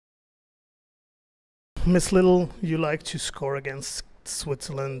Miss Little, you like to score against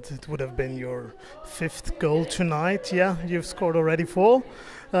Switzerland. It would have been your fifth goal tonight. Yeah, you've scored already four.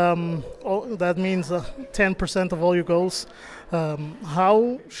 That means 10% of all your goals.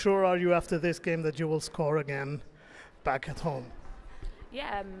 How sure are you after this game that you will score again back at home?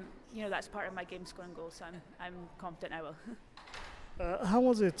 Yeah, that's part of my game, scoring goals, so I'm confident I will. How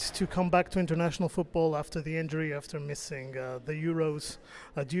was it to come back to international football after the injury, after missing the Euros?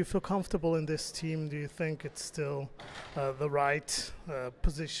 Do you feel comfortable in this team? Do you think it's still the right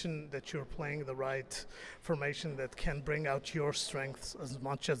position that you're playing, the right formation that can bring out your strengths as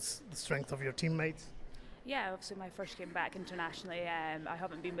much as the strength of your teammates? Yeah, obviously my first game back internationally. I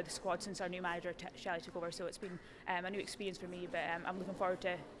haven't been with the squad since our new manager Shelley took over, so it's been a new experience for me, but I'm looking forward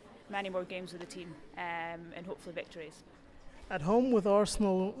to many more games with the team and hopefully victories. At home with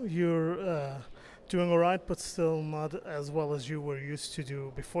Arsenal, you're doing all right, but still not as well as you were used to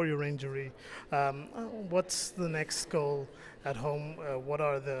do before your injury. What's the next goal at home? What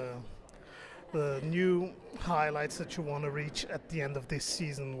are the new highlights that you want to reach at the end of this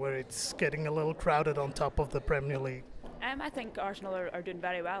season, where it's getting a little crowded on top of the Premier League? I think Arsenal are doing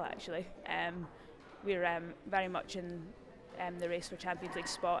very well, actually. We're very much in the race for Champions League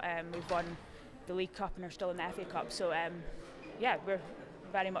spot. We've won the League Cup and are still in the FA Cup, so yeah, we're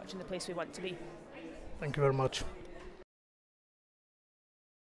very much in the place we want to be. Thank you very much.